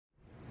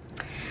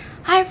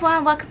Hi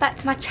everyone, welcome back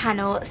to my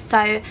channel.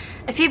 So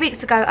a few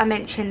weeks ago I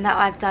mentioned that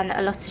I've done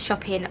a lot of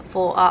shopping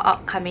for our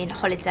upcoming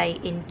holiday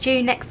in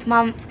June next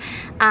month,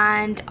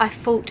 and I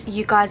thought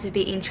you guys would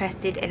be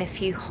interested in a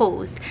few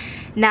hauls.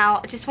 Now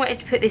I just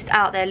wanted to put this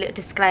out there, a little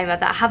disclaimer,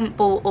 that I haven't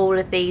bought all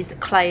of these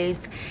clothes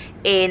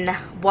in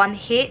one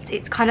hit.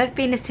 It's kind of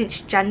been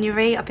since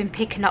January I've been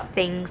picking up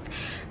things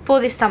for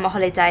this summer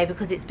holiday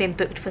because it's been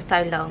booked for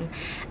so long,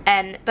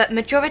 but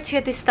majority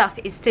of this stuff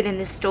is still in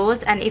the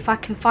stores, and if I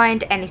can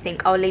find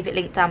anything I'll leave it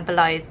linked down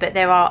below, but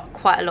there are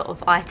quite a lot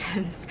of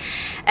items.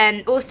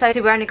 Also,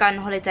 so we're only going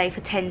on holiday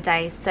for 10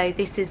 days, so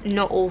this is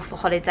not all for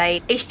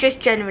holiday, it's just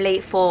generally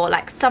for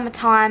like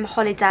summertime,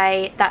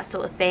 holiday, that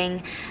sort of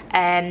thing.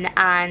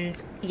 And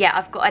yeah,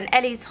 I've got an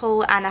Ellie's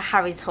haul and a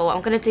Harry's haul.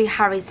 I'm going to do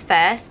Harry's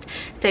first,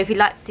 so if you'd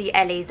like to see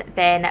Ellie's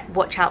then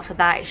watch out for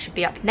that, it should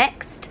be up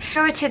next.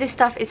 Majority of this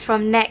stuff is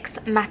from Next,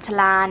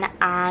 Matalan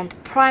and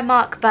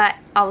Primark, but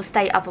I will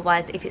state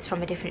otherwise if it's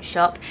from a different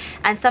shop.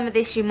 And some of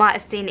this you might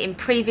have seen in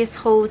previous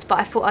hauls, but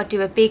I thought I'd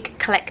do a big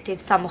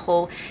collective summer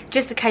haul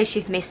just in case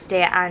you've missed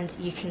it, and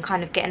you can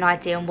kind of get an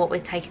idea on what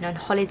we're taking on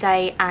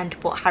holiday and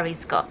what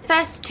Harry's got.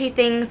 First two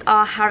things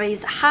are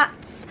Harry's hats.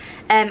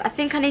 I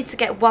think I need to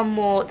get one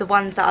more, the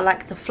ones that are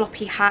like the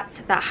floppy hats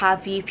that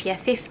have UPF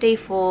 50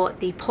 for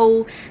the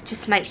pool,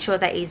 just to make sure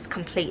that he's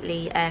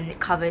completely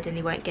covered and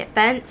he won't get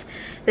bent.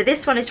 But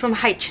this one is from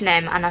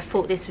H&M and I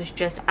thought this was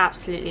just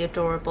absolutely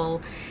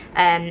adorable.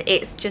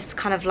 It's just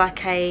kind of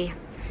like a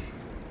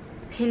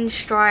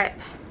pinstripe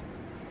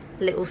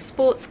little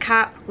sports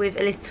cap with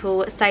a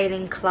little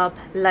sailing club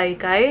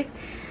logo.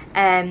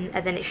 And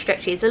then it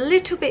stretches. It's a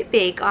little bit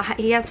big.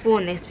 He has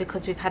worn this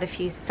because we've had a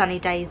few sunny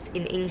days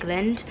in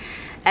England,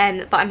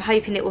 but I'm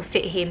hoping it will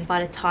fit him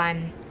by the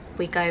time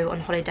we go on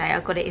holiday. I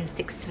got it in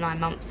 6 to 9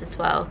 months as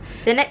well.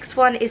 The next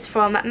one is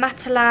from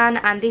Matalan,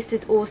 and this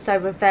is also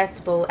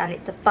reversible, and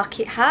it's a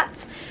bucket hat.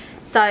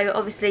 So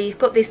obviously you've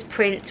got this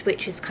print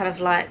which is kind of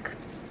like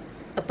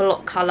a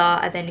block colour,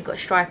 and then you've got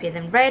stripy and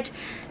then red,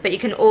 but you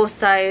can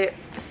also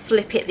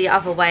flip it the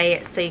other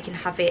way so you can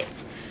have it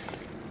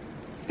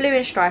blue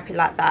and stripy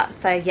like that.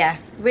 So yeah,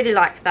 really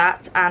like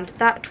that, and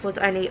that was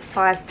only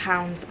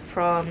 £5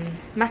 from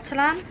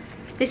Matalan.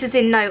 This is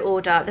in no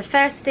order. The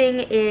first thing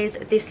is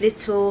this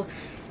little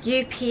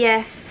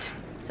UPF,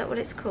 is that what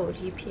it's called?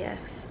 UPF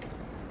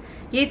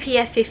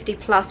 50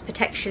 plus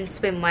protection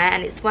swimwear,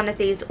 and it's one of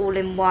these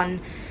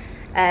all-in-one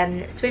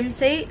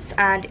swimsuits,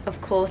 and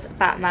of course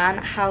Batman.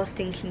 How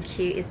stinking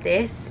cute is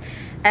this?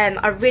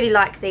 I really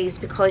like these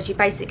because you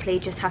basically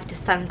just have to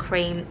sun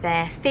cream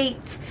their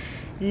feet,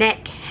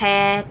 neck,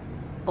 hair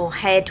or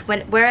head,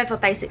 wherever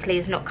basically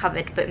is not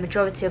covered, but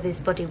majority of his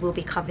body will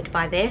be covered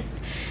by this.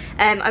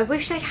 I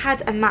wish they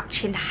had a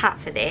matching hat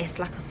for this,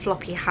 like a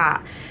floppy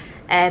hat.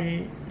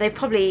 They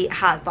probably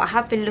have, but I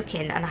have been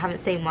looking and I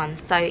haven't seen one,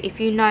 so if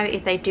you know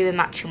if they do a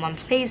matching one,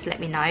 please let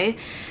me know.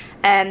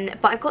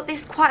 But I got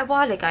this quite a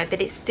while ago,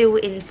 but it's still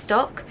in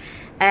stock,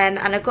 and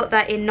I got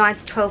that in 9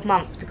 to 12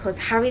 months because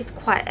Harry's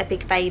quite a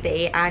big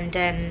baby,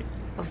 and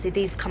obviously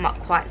these come up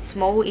quite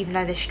small even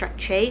though they're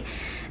stretchy,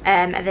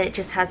 and then it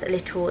just has a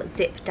little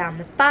zip down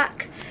the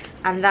back,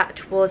 and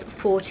that was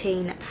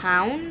 £14.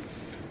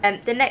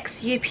 The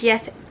next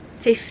UPF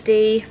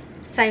 50,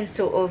 same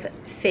sort of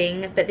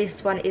thing, but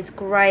this one is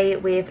grey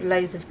with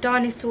loads of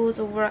dinosaurs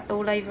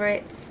all over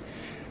it,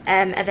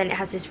 and then it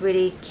has this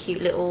really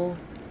cute little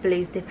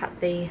blue zip at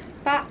the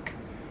back.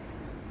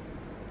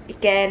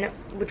 Again,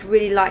 would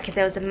really like if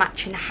there was a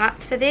matching hat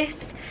for this,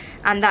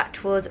 and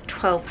that was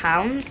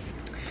 £12.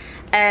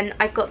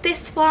 I got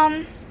this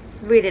one,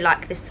 really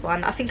like this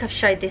one. I think I've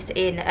showed this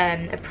in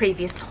a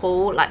previous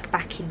haul, like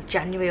back in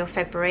January or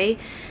February,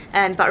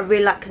 but I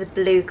really like the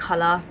blue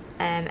colour,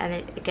 and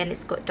again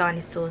it's got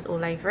dinosaurs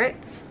all over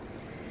it,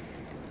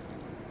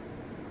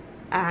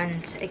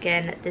 and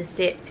again the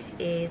zip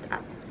is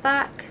at the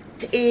back.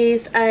 It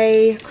is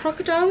a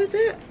crocodile, is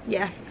it?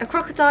 Yeah, a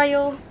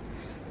crocodile,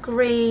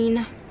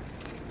 green,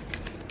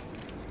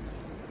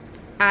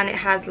 and it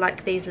has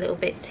like these little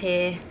bits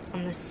here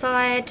on the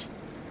side,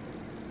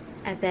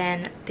 and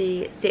then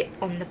the zip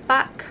on the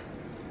back.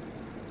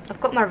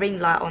 I've got my ring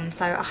light on,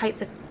 so I hope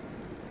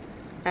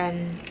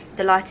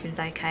the lighting's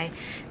okay.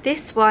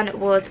 This one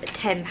was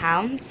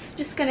 £10.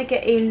 Just gonna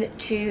get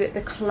into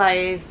the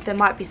clothes. There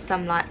might be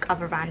some like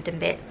other random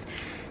bits.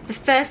 The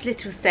first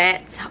little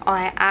set,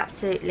 I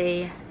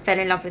absolutely fell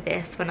in love with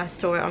this when I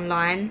saw it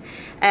online.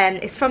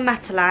 It's from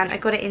Matalan. I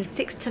got it in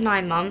 6 to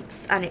 9 months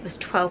and it was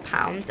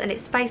 £12, and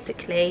it's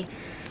basically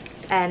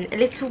a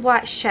little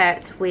white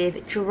shirt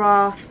with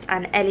giraffes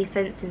and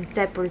elephants and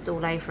zebras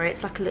all over it.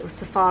 It's like a little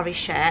safari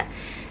shirt,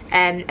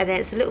 and then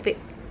it's a little bit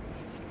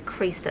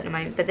creased at the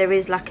moment, but there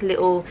is like a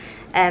little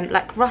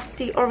like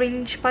rusty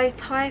orange bow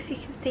tie, if you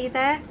can see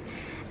there.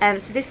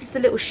 So this is the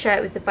little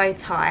shirt with the bow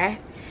tie,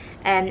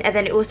 and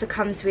then it also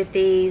comes with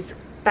these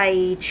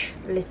beige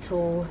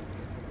little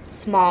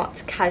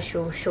smart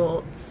casual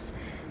shorts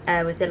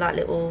with the like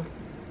little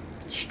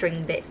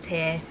string bits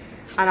here.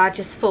 And I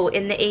just thought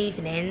in the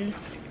evenings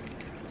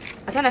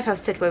I don't know if I've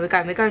said where we're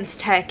going. We're going to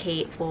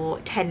Turkey for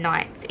 10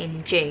 nights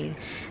in June.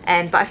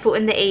 But I thought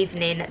in the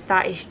evening,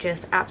 that is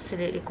just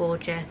absolutely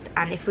gorgeous.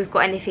 And if we've got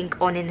anything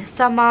on in the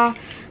summer,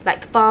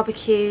 like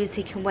barbecues,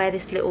 he can wear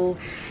this little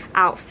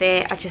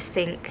outfit. I just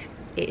think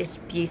it is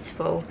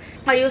beautiful.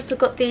 I also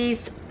got these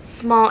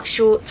smart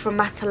shorts from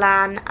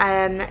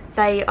Matalan.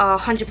 They are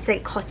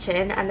 100%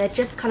 cotton, and they're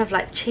just kind of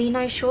like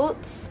chino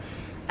shorts.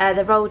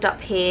 They're rolled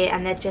up here,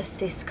 and they're just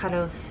this kind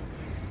of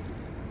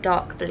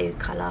dark blue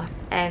colour.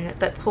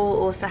 But Paul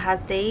also has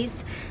these,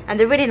 and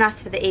they're really nice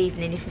for the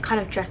evening. You can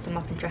kind of dress them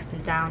up and dress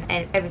them down,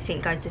 and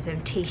everything goes with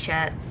them.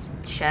 T-shirts,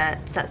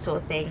 shirts, that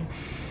sort of thing.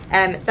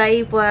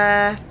 They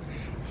were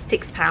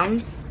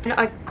 £6. And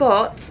I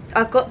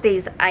got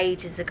these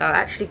ages ago. I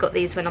actually got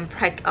these when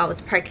I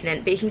was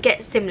pregnant, but you can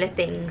get similar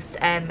things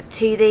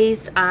to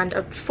these, and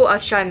I thought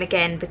I'd show them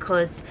again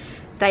because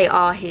they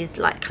are his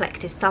like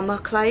collective summer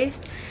clothes.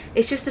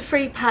 It's just a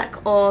 3-pack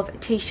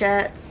of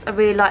t-shirts. I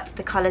really liked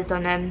the colours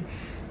on them.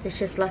 There's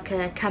just like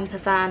a camper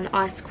van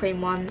ice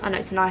cream one. I know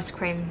it's an ice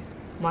cream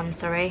one,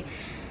 sorry.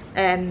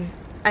 An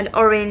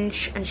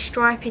orange and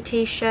stripy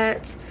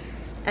t-shirt,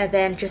 and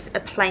then just a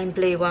plain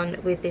blue one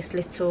with this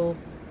little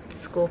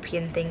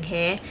scorpion thing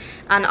here.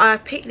 And I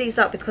picked these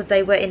up because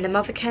they were in the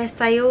Mothercare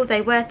sale.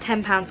 They were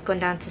 £10, gone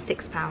down to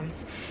 £6,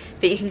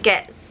 but you can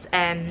get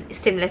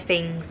similar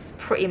things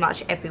pretty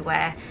much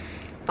everywhere.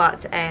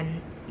 But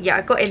yeah,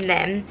 I got in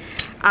them,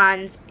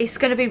 and it's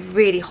going to be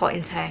really hot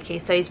in Turkey,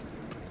 so he's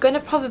going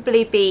to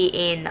probably be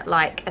in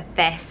like a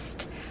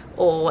vest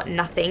or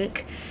nothing,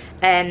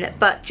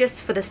 but just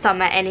for the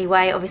summer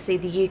anyway. Obviously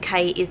the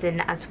UK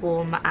isn't as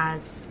warm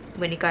as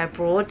when you go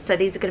abroad, so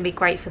these are going to be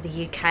great for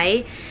the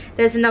UK.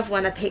 There's another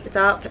one I picked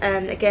up,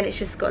 again it's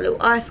just got a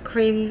little ice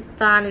cream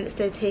van, and it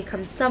says here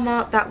comes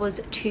summer. That was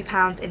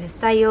 £2 in a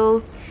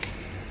sale.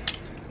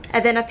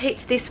 And then I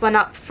picked this one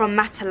up from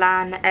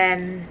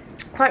Matalan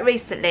quite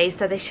recently,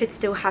 so they should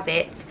still have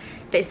it,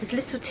 but it's this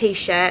little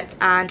t-shirt,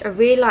 and I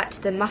really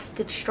liked the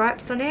mustard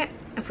stripes on it.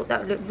 I thought that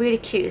would look really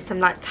cute with some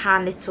like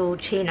tan little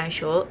chino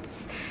shorts,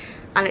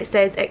 and it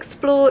says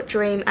explore,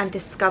 dream and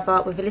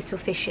discover with a little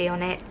fishy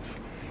on it.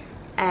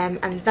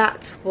 And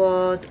that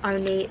was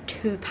only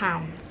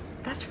 £2.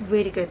 That's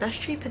really good. That's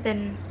cheaper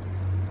than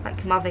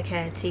like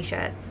Mothercare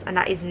t-shirts, and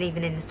that isn't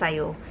even in the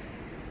sale.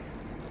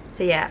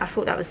 So yeah, I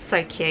thought that was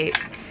so cute.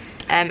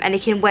 And he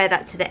can wear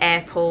that to the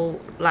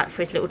airport, like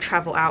for his little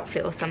travel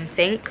outfit or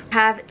something. I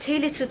have 2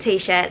 little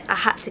t-shirts. I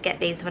had to get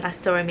these when I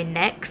saw him in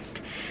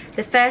Next.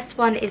 The first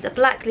one is a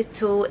black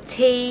little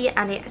tee,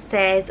 and it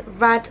says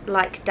Rad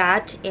Like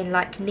Dad in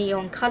like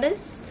neon colours.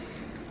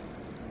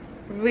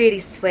 Really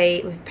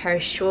sweet, with a pair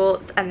of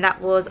shorts, and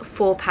that was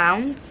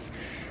 £4.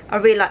 I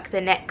really like the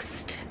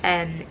Next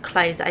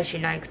clothes, as you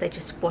know, because they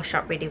just wash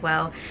up really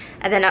well.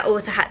 And then I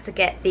also had to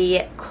get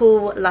the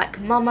Cool Like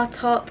Mama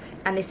top,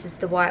 and this is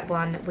the white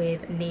one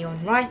with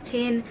neon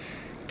writing.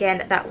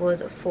 Again, that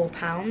was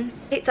 £4.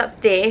 Picked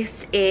up this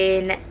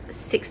in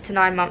 6 to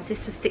 9 months.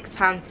 This was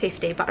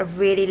 £6.50, but I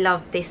really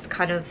love this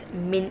kind of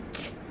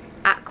mint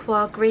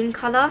aqua green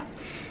colour.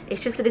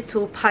 It's just a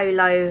little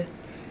polo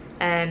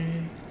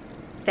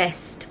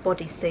vest,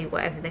 bodysuit,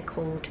 whatever they're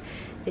called.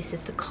 This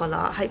is the collar.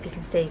 I hope you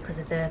can see because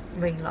of the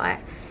ring light.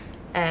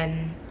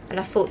 And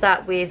I thought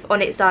that with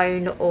on its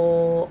own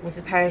or with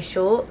a pair of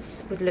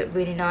shorts would look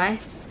really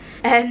nice.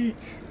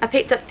 I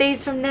picked up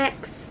these from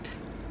Next.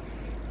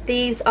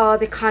 These are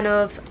the kind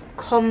of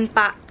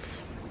combat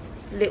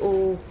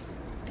little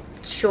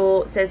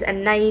shorts. There's a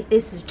navy,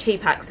 this is a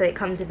 2-pack, so it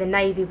comes with a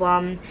navy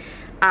one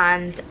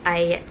and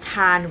a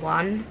tan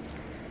one.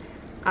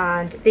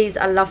 And these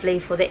are lovely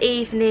for the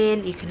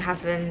evening. You can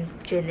have them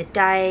during the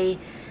day.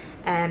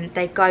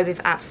 They go with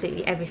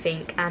absolutely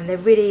everything, and they're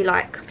really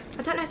like,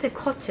 I don't know if they're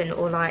cotton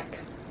or like,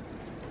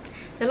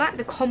 they're like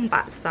the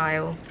combat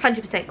style.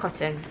 100%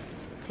 cotton.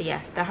 So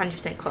yeah, they're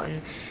 100%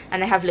 cotton,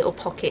 and they have little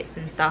pockets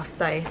and stuff,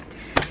 so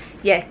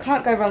yeah,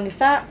 can't go wrong with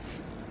that.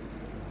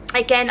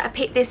 Again, I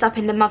picked this up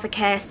in the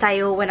Mothercare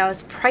sale when I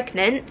was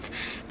pregnant,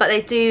 but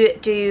they do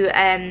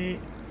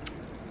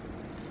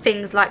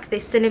things like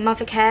this in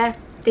Mothercare.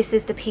 This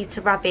is the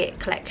Peter Rabbit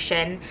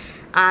collection,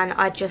 and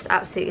I just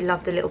absolutely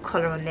love the little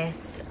collar on this.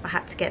 I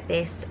had to get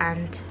this,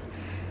 and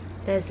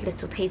there's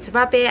little Peter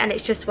Rabbit, and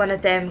it's just one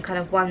of them kind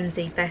of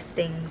onesie vest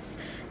things,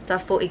 so I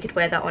thought you could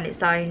wear that on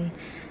its own.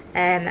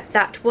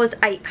 That was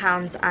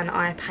 £8, and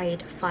I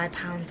paid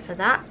 £5 for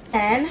that.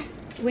 Then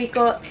we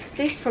got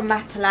this from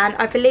Matalan.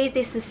 I believe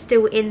this is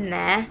still in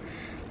there,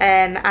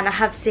 and I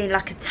have seen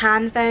like a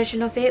tan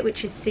version of it,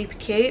 which is super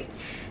cute.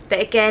 But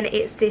again,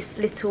 it's this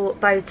little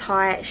bow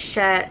tie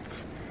shirt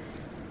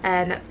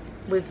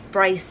with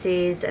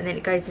braces, and then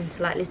it goes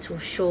into like little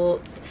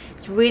shorts.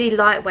 It's really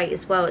lightweight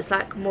as well. It's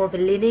like more of a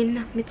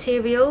linen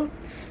material,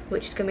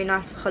 which is going to be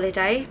nice for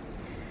holiday.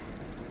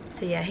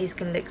 So yeah, he's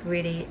going to look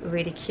really,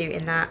 really cute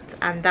in that.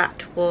 And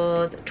that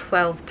was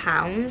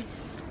 £12.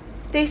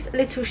 This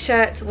little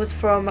shirt was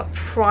from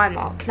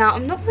Primark. Now,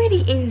 I'm not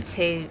really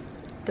into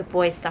the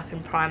boys stuff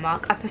in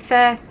Primark. I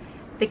prefer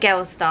the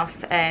girls stuff.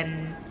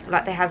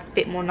 Like, they have a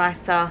bit more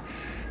nicer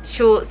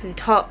shorts and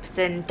tops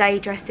and day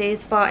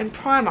dresses, but in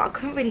Primark I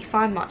couldn't really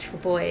find much for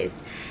boys.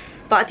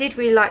 But I did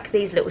really like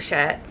these little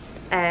shirts.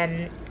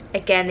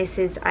 Again, this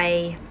is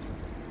a,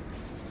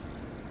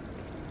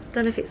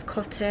 don't know if it's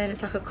cotton,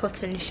 it's like a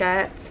cotton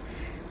shirt.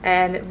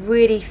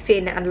 Really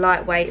thin and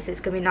lightweight, so it's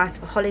going to be nice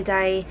for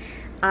holiday,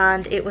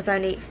 and it was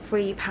only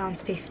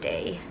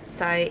 £3.50,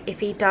 so if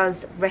he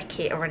does wreck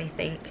it or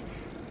anything,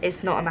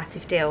 it's not a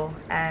massive deal.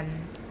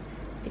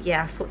 But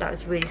yeah, I thought that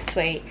was really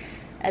sweet.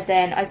 And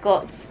then I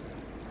got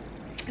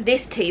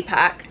this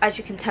 2-pack. As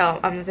you can tell,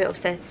 I'm a bit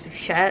obsessed with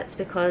shirts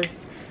because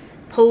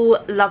Paul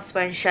loves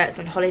wearing shirts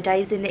on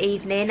holidays in the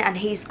evening, and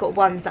he's got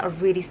ones that are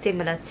really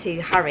similar to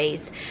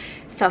Harry's,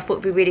 so I thought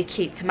it'd be really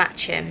cute to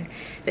match him.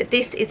 But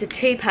this is a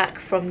 2-pack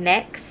from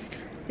Next.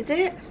 Is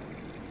it?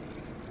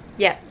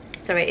 Yeah,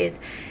 sorry, it is.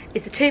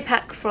 It's a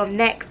 2-pack from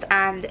Next,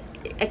 and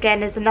again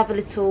there's another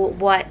little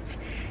white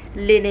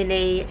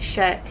linen-y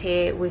shirt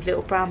here with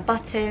little brown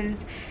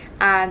buttons,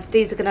 and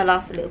these are going to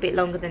last a little bit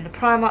longer than the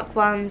Primark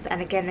ones,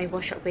 and again they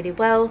wash up really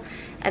well.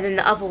 And then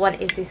the other one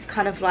is this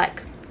kind of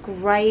like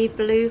grey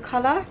blue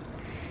colour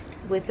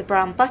with the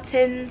brown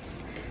buttons.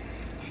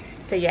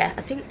 So yeah,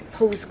 I think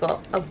Paul's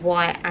got a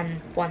white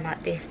and one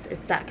like this,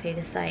 exactly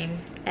the same.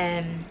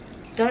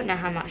 Don't know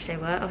how much they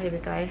were. Oh, here we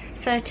go,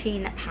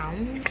 £13.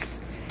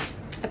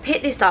 I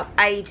picked this up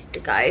ages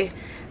ago,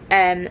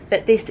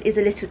 but this is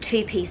a little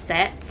 2-piece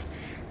set,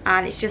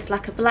 and it's just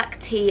like a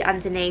black tee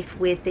underneath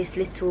with this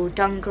little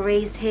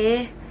dungarees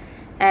here.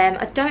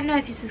 I don't know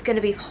if this is going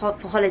to be for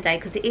holiday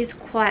because it is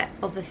quite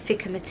of a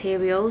thicker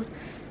material,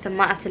 so I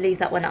might have to leave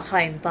that one at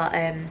home. But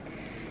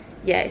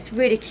yeah, it's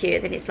really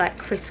cute. Then it's like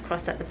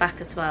crisscross at the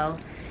back as well,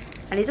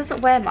 and he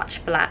doesn't wear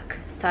much black,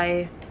 so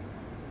I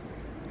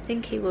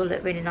think he will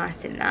look really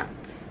nice in that.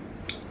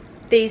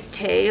 These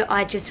two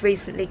I just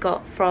recently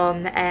got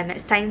from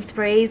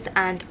Sainsbury's,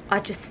 and I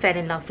just fell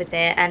in love with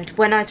it. And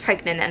when I was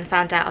pregnant and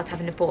found out I was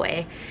having a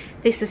boy,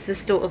 this is the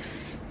sort of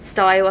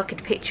style I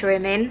could picture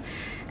him in.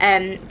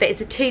 But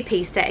it's a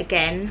 2-piece set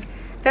again,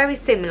 very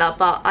similar,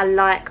 but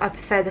I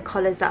prefer the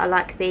collars that are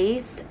like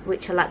these,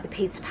 which are like the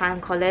Peter Pan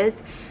collars.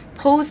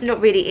 Paul's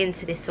not really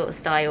into this sort of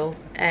style.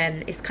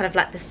 It's kind of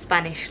like the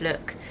Spanish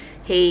look.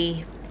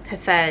 He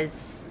prefers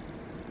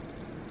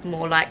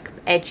more like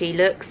edgy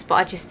looks, but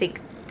I just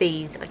think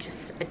these are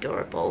just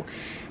adorable.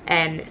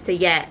 So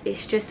yeah,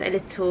 it's just a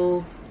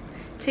little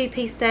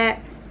 2-piece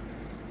set,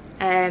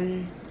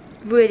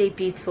 really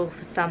beautiful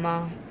for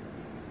summer,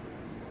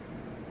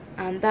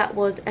 and that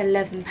was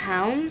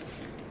 £11.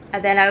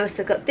 And then I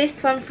also got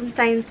this one from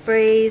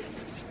Sainsbury's.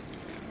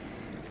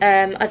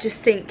 I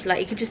just think like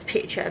you can just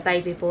picture a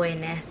baby boy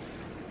in this.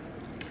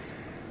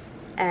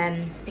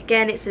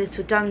 Again, it's a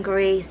little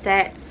dungaree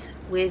set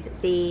with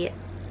the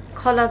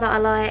collar that I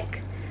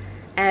like.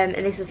 And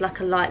this is like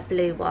a light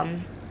blue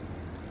one.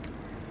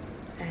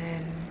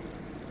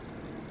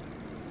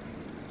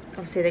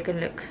 Obviously they're going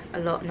to look a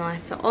lot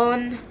nicer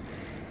on.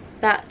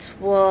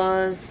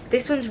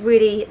 This one's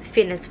really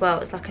thin as well,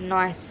 it's like a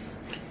nice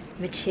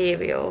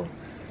material.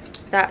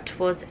 That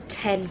was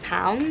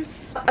 £10.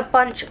 A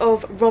bunch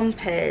of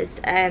rompers.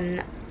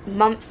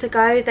 Months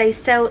ago they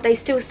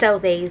still sell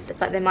these,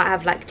 but they might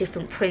have like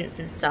different prints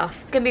and stuff.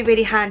 It's going to be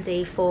really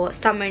handy for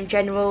summer in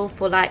general,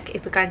 for like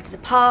if we're going to the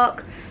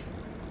park,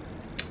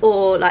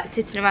 or like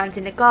sitting around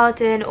in the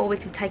garden, or we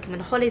can take them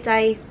on a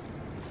holiday.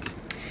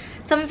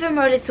 Some of them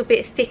are a little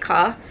bit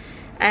thicker,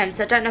 so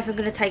I don't know if I'm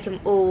going to take them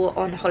all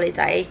on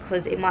holiday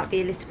because it might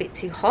be a little bit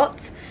too hot.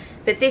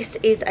 But this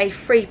is a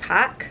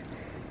 3-pack,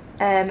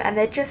 and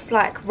they're just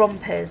like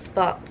rompers,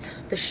 but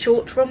the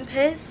short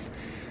rompers.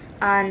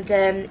 And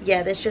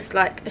yeah, there's just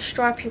like a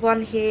stripy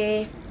one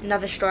here,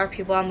 another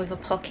stripy one with a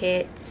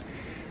pocket,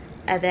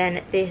 and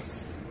then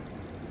this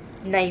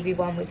navy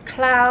one with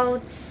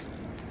clouds.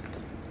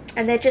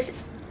 And they're just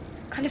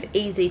kind of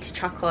easy to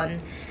chuck on.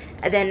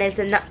 And then there's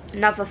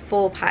another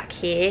 4-pack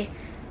here,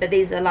 but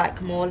these are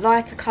like more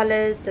lighter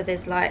colours. So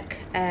there's like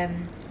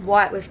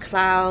white with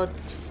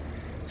clouds,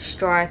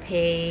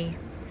 stripy,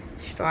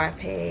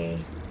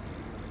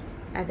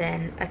 and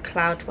then a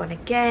cloud one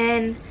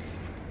again.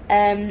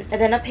 And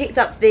then I picked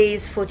up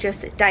these for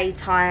just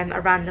daytime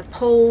around the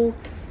pool,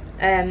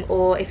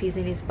 or if he's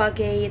in his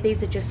buggy.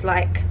 These are just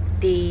like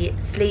the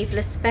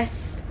sleeveless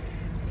vests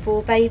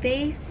for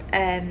babies.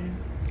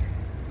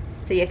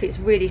 So yeah, if it's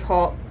really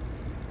hot,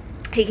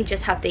 he can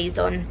just have these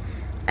on.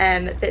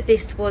 But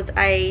this was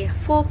a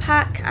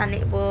 4-pack, and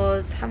it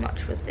was, how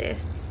much was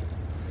this?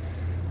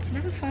 I can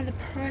never find the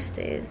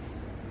prices,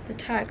 the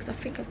tags. I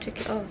think I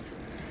took it off.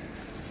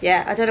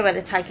 Yeah, I don't know where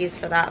the tag is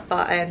for that,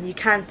 but you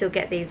can still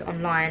get these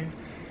online.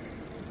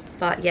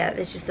 But yeah,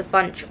 there's just a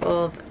bunch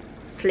of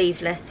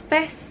sleeveless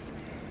vests.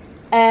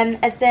 And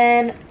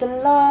then the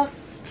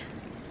last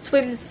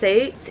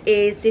swimsuit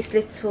is this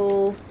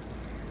little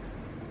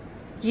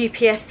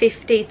UPF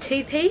 50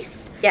 2-piece.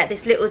 Yeah,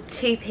 this little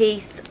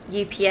 2-piece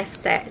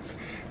UPF set.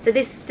 So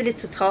this is the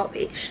little top.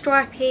 It's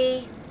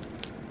stripy,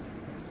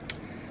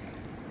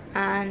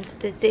 and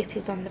the zip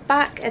is on the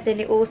back, and then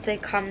it also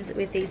comes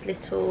with these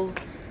little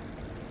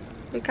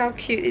Look how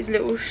cute these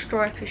little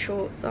stripy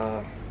shorts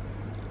are.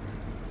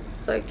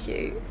 So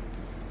cute.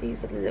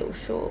 These are the little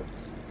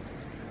shorts.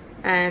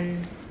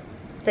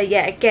 So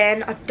yeah,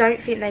 again, I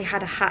don't think they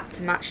had a hat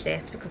to match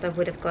this because I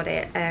would have got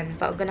it.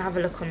 But I'm going to have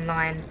a look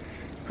online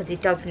because he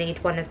does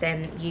need one of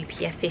them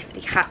UPF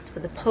 50 hats for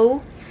the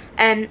pool.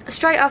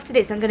 Straight after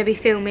this, I'm going to be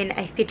filming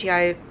a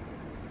video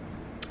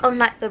on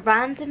like the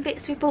random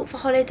bits we bought for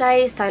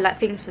holidays. So like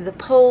things for the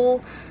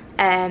pool,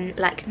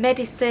 like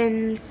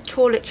medicines,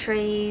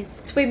 toiletries,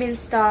 swimming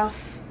stuff,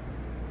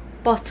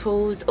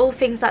 bottles, all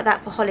things like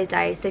that for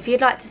holidays. So if you'd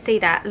like to see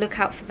that, look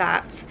out for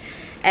that.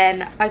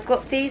 I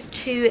got these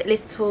two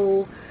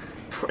little,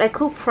 they're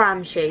called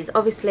pram shoes.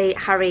 Obviously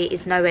Harry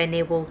is nowhere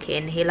near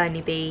walking. He'll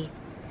only be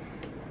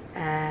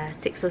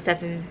 6 or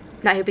 7,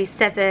 no, he'll be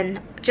 7,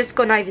 just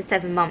gone over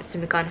 7 months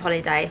when we go on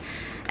holiday.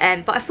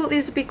 But I thought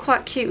these would be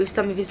quite cute with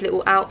some of his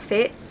little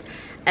outfits,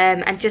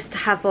 and just to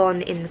have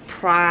on in the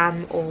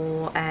pram,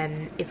 or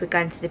if we're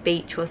going to the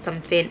beach or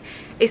something.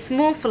 It's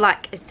more for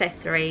like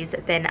accessories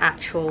than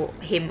actual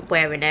him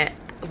wearing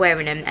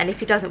them. And if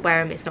he doesn't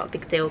wear them, it's not a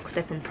big deal because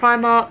they're from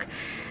Primark.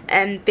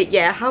 But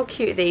yeah, how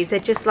cute are these? They're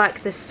just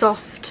like the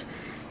soft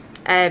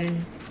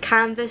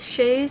canvas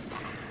shoes.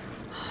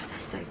 Oh,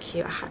 they're so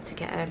cute. I had to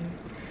get them.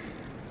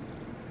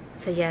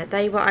 So yeah,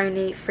 they were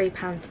only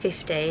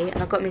 £3.50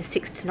 and I got them in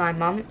 6 to 9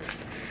 months.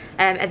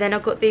 And then I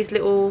got these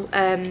little,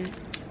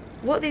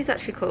 what are these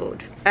actually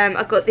called?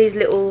 I got these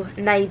little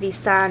navy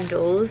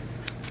sandals.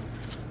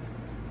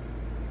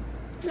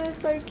 They're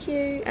so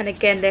cute. And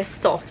again, they're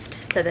soft,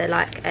 so they're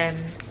like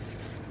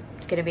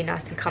gonna be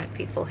nice and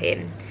comfy for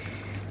him.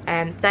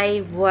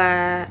 They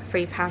were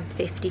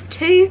 £3.50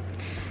 too.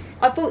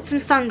 I bought some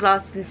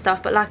sunglasses and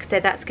stuff, but like I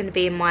said, that's going to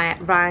be in my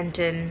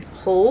random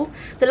haul.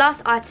 The last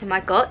item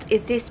I got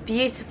is this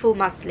beautiful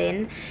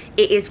muslin.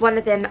 It is one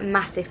of them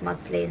massive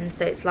muslins,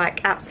 so it's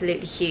like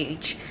absolutely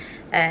huge.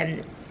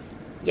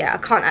 Yeah, I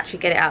can't actually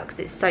get it out because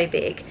it's so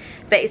big.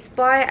 But it's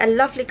by a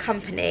lovely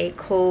company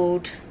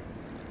called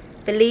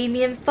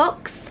Bohemian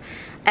Fox.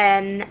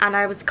 And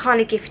I was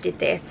kindly gifted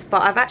this,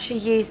 but I've actually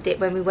used it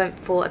when we went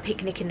for a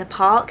picnic in the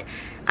park.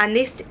 And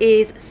this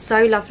is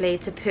so lovely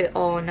to put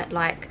on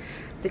like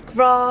the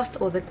grass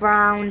or the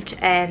ground,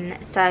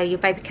 so your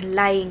baby can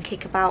lay and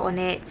kick about on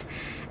it,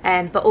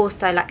 but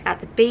also like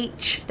at the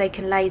beach they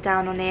can lay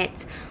down on it,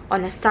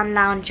 on a sun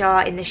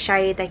lounger in the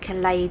shade they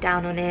can lay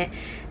down on it.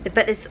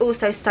 But there's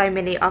also so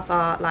many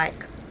other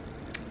like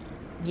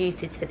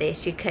uses for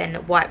this. You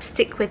can wipe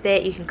sick with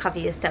it, you can cover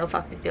yourself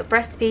up if you're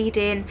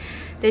breastfeeding.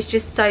 There's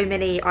just so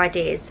many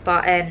ideas.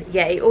 But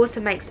yeah, it also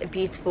makes a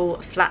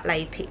beautiful flat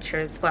lay picture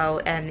as well,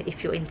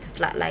 if you're into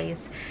flat lays.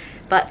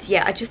 But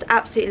yeah, I just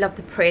absolutely love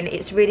the print.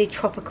 It's really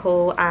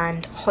tropical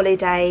and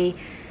holiday,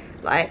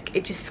 like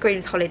it just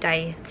screams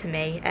holiday to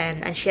me.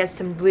 And she has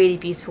some really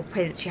beautiful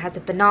prints. She has a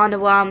banana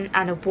one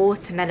and a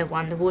watermelon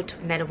one. The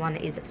watermelon one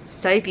is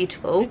so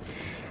beautiful.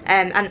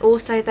 And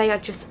also they are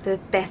just the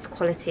best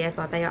quality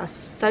ever. They are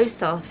so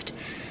soft,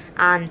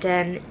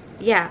 and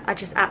yeah, I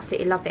just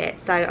absolutely love it.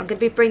 So I'm going to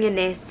be bringing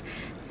this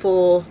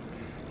for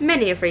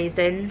many of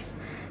reasons,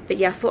 but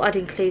yeah, I thought I'd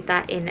include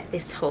that in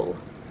this haul.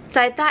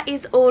 So that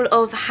is all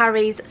of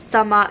Harry's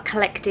summer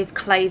collective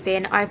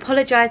clothing. I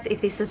apologise if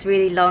this was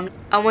really long.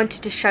 I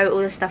wanted to show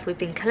all the stuff we've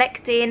been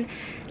collecting.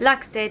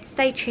 Like I said,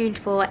 stay tuned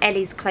for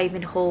Ellie's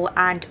clothing haul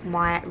and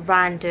my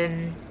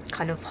random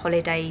kind of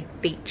holiday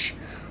beach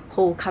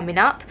haul coming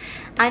up.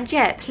 And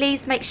yeah,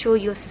 please make sure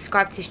you're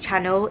subscribed to this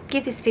channel,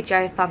 give this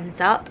video a thumbs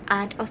up,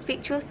 and I'll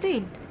speak to you all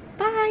soon.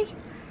 Bye!